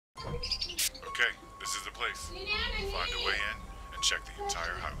Okay, this is the place. Find a way in and check the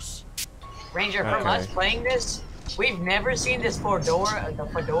entire house. Ranger, from us playing this, we've never seen this the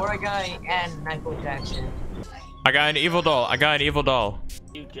Fedora guy and Michael Jackson. I got an evil doll. I got an evil doll.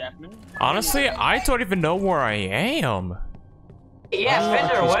 You Jackman? Honestly, I don't even know where I am. Yeah,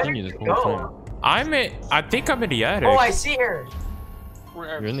 Fender, where did you go? I think I'm in the attic. Oh, I see her.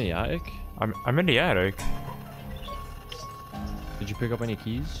 You're in the attic? I'm in the attic. Did you pick up any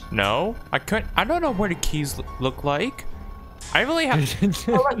keys? No, I don't know where the keys look like. I really have.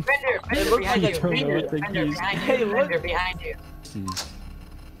 Oh, look, Fender behind you. Fender behind you.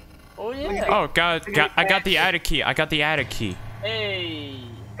 Oh yeah. Oh God, I got the attic key. I got the attic key. Hey.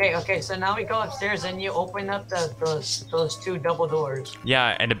 Okay, so now we go upstairs and you open up those two double doors.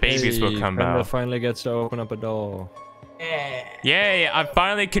 Yeah, and the babies will come out. Finally gets to open up a door. Yeah. Yay! I'm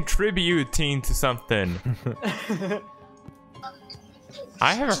finally contributing to something.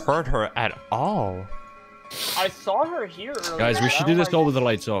 I haven't heard her at all. I saw her here earlier. Guys, we should do this all with the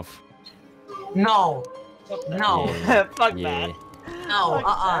lights off. No. No. Fuck that. No.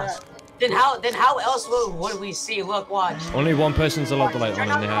 Then how else would we see? Look, watch. Only one person's allowed to light on,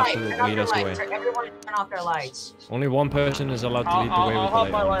 and they have to lead us away. Everyone turn off their lights. Only one person is allowed to lead the way with the light on. I'll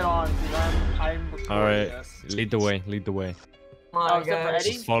have my light on, because I'm Alright, lead the way, lead the way. My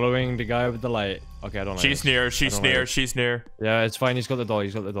Just following the guy with the light. Okay, I don't like She's near, she's near, she's near. Yeah, it's fine, he's got the door,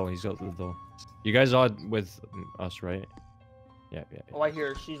 he's got the door, he's got the door. You guys are with us, right? Yeah. Oh, I hear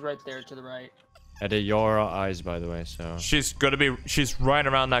her. She's right there to the right. Eddie, your eyes, by the way, so... She's right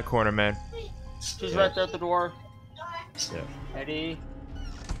around that corner, man. She's right there at the door. Yeah. Eddie,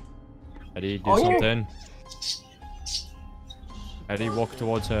 do something. Eddie, walk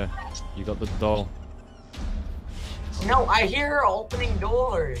towards her. You got the doll. No, I hear her opening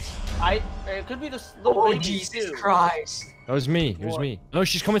doors. it could be this little baby Jesus too. Christ. That was me. It was me. No,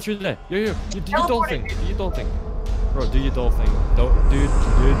 she's coming through there. Yo, do your doll thing. Do your doll thing. Bro, do your doll thing. Dude.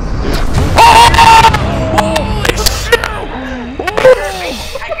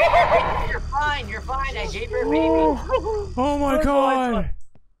 You're fine. I gave her a baby. Oh my God.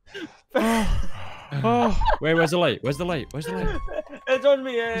 Wait, where's the light? Where's the light? It's on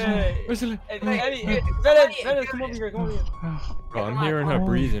me. Hey. Where's the light? Eddie, Venith, come over here. Bro, I'm hearing her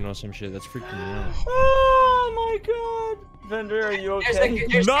breathing or some shit. That's freaking me out. Oh my God. Vendor, are you okay?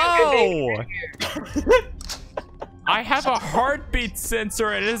 No! I have a heartbeat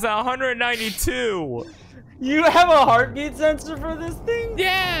sensor and it is 192. You have a heartbeat sensor for this thing?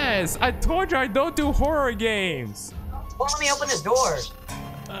 Yes! I told you I don't do horror games. Well, let me open this door.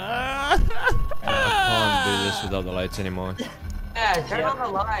 I can't do this without the lights anymore. Yeah, turn on the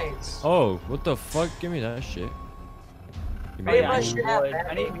lights. Oh, what the fuck? Give me that shit. Give me I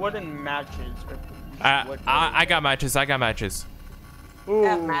that. need wooden matches. I got matches. Ooh.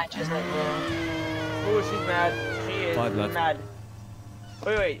 Have matches like Ooh, she's mad. She is mad.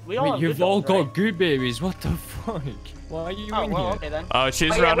 Wait, we all you've all got good babies. What the fuck? Why are you in here? Okay then. Oh,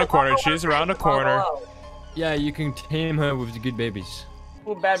 she's around the corner. She's around the corner. Yeah, you can tame her with the good babies.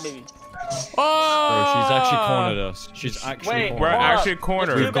 Ooh, bad baby. Oh! Bro, she's actually cornered us. She's actually we're actually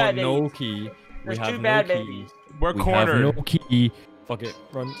cornered. We've got no key. There's two bad babies. We're cornered. We have no key. Fuck it,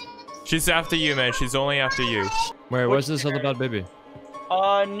 run. She's after you, man. She's only after you. Where's this other bad baby?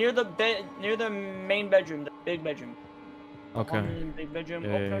 Near the main bedroom, the big bedroom. Okay. Big bedroom.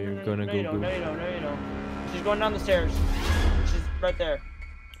 Yeah, No, you're gonna go. No, you don't. She's going down the stairs. She's right there.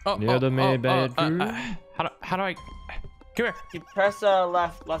 Near the main bedroom. How do I? Come here. You press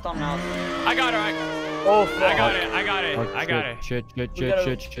left on mouse. I got her. I got it. Shit. Get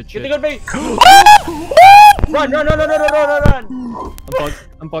the good baby. Run!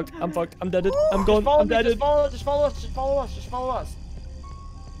 I'm fucked. I'm dead. I'm gone. I'm dead. Just follow us.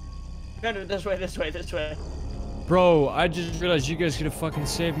 No, this way. Bro, I just realized you guys could have fucking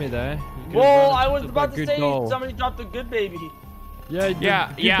saved me there. Whoa, I was about to say somebody dropped the good baby.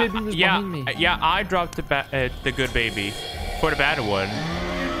 Yeah. Baby was behind me. Yeah, I dropped the good baby for the bad one.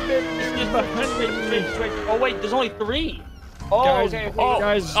 Oh wait, there's only 3. Oh, guys, okay.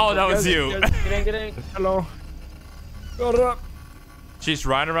 Guys, that was you. Get in. Hello. Got up. She's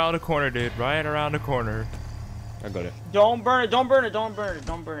right around the corner, dude. Right around the corner. I got it. Don't burn it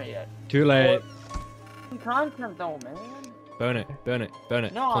yet. Too late. Content though, man. Burn it.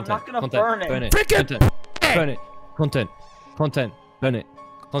 No, I'm not gonna burn it. Burn it. Content. Burn it. Content.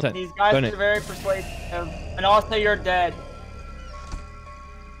 These guys are very persuasive, and also you're dead.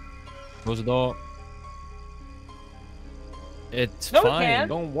 Close the door. It's No, fine.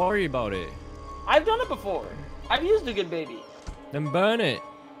 Don't worry about it. I've done it before. I've used a good baby. Then burn it.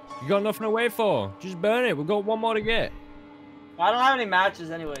 You got nothing to wait for. Just burn it. We've got one more to get. I don't have any matches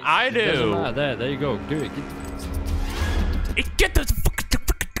anyways. I do. There you go. Do it. Get the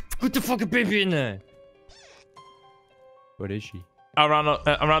Put the fucking baby in there. What is she? around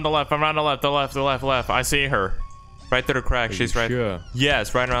the left, the left. I see her. Right through the crack. She's right. Sure?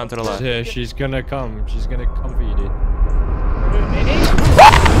 Yes, right around to the left. Yeah, she's gonna come. She's gonna come for you, dude.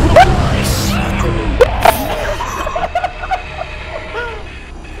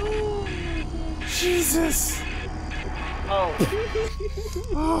 Jesus. Oh.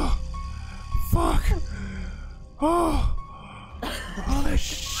 Oh. Fuck. Oh. Holy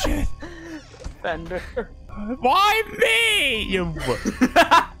shit. Fender. Why me? You.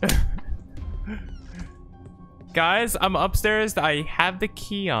 Guys, I'm upstairs. I have the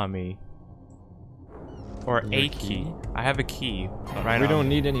key on me. Or a key. I have a key. Right. We don't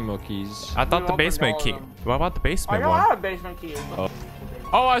need any more keys. I thought the basement key. What about the basement I one? don't have a basement key.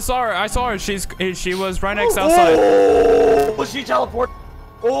 Oh, I saw her. She was right next outside. Oh, she teleported.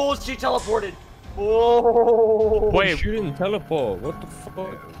 Oh, she teleported. Oh. Wait. She didn't teleport. What the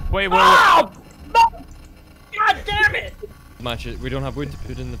fuck? Wait. Oh! No! God damn it! Match it. We don't have wood to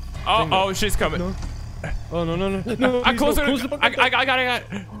put in the. Oh, she's coming. No. Oh no! I closed it. I got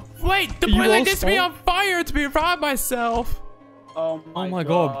it. Wait, the boiler gets me on fire to be around myself. Oh my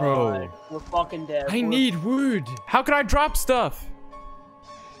god, bro. We're fucking dead. I need wood. How can I drop stuff?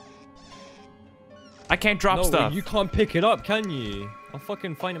 I can't drop stuff. You can't pick it up, can you? I'll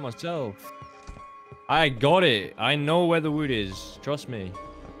fucking find it myself. I got it. I know where the wood is. Trust me.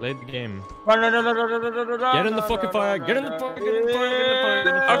 I played the game. Run. Get in the fucking fire. Get in the fucking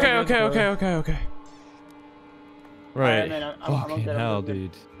fire. Okay. Right. I'm Fucking dead, hell, I'm dead.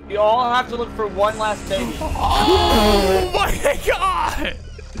 dude. We all have to look for one last baby. Oh my god!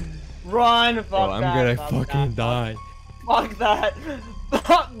 Run, fuck Bro, I'm gonna fucking die. Fuck that.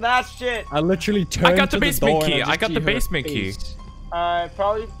 Fuck that shit. I literally turned I got the to basement door and key. I got just the see her basement key. face.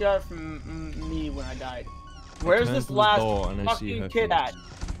 Probably got it from me when I died. Where's turned this to the last door and I see fucking her kid face. at?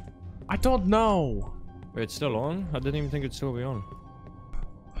 I don't know. Wait, it's still on? I didn't even think it'd still be on.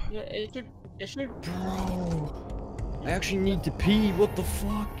 Yeah, it should. Bro. I actually need to pee. What the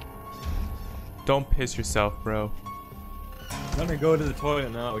fuck? Don't piss yourself, bro. I'm gonna go to the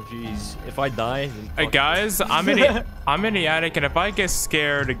toilet now. Jeez. If I die, then Hey guys, I'm in the attic, and if I get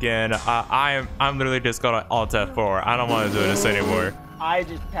scared again, I'm literally just gonna Alt F4. I don't want to do this anymore. I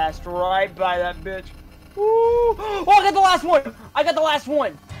just passed right by that bitch. Woo! Oh, I got the last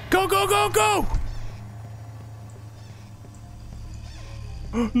one. Go!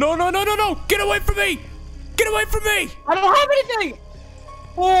 No! Get away from me! Get away from me! I don't have anything.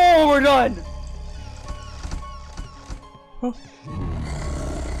 Oh, we're done.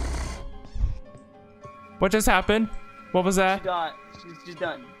 What just happened? What was that? She's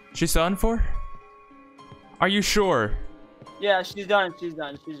done. She's done for? Are you sure? Yeah, she's done.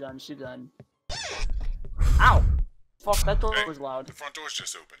 Ow! Fuck, that door was loud. The front door's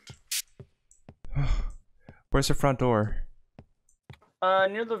just opened. Where's the front door?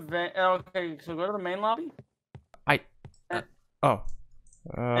 Near the vent. Okay, so go to the main lobby.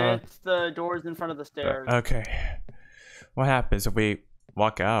 And it's the doors in front of the stairs. Okay. What happens if we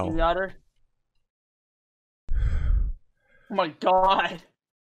walk out? You got her? Oh my god.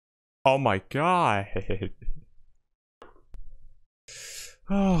 Oh my god.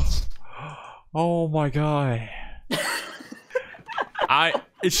 Oh my god.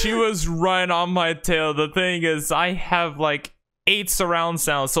 She was right on my tail. The thing is, I have like 8 surround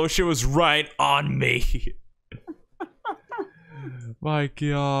sounds, so she was right on me. My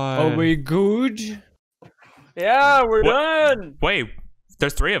god. Are we good? Yeah, we're done. Wait,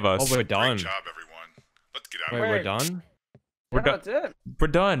 there's 3 of us. Oh, we're done. Great job, everyone. Let's get out Wait, of here. we're done? We're done. That's it. We're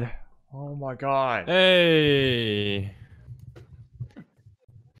done. Oh my god. Hey.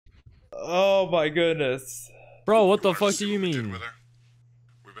 Oh my goodness. Bro, what the Wanna fuck see do you what we did mean? with her?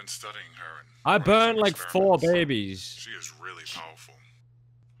 We've been studying her and I running burned some like 4 experiments. babies. She is really powerful.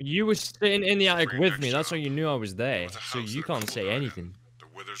 You were sitting in the attic Great with next me, that's job. why you knew I was there. It was a So house you that can't cooled say her in. anything. The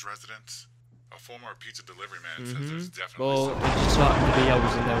Withers residence. A former pizza delivery man says there's definitely Well, something. it just happened to be I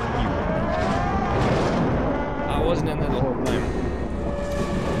was in there with you. I wasn't in there the whole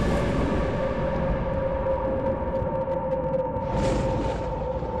time.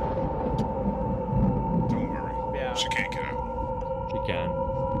 Don't worry. Yeah. She can't get out. She can.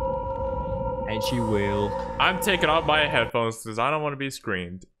 And she will. I'm taking off my headphones because I don't want to be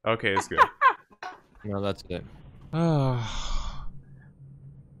screamed. Okay, it's good. No, that's it. Oh.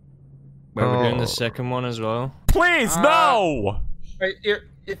 Wait, we're doing the second one as well? Please, no! Right,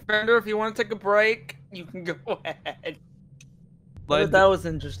 Fender, if you want to take a break, you can go ahead. Let- That was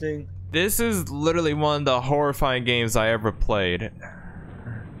interesting. This is literally one of the horrifying games I ever played.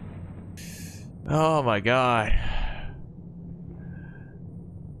 Oh my god.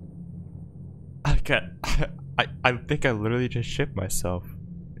 I think I literally just shit myself.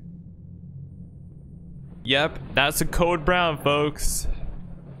 Yep, that's a code brown, folks.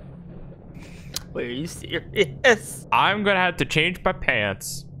 Wait, are you serious? I'm gonna have to change my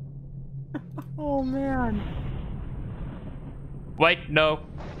pants. Oh man. Wait, no.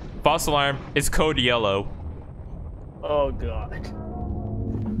 False alarm. It's code yellow. Oh god.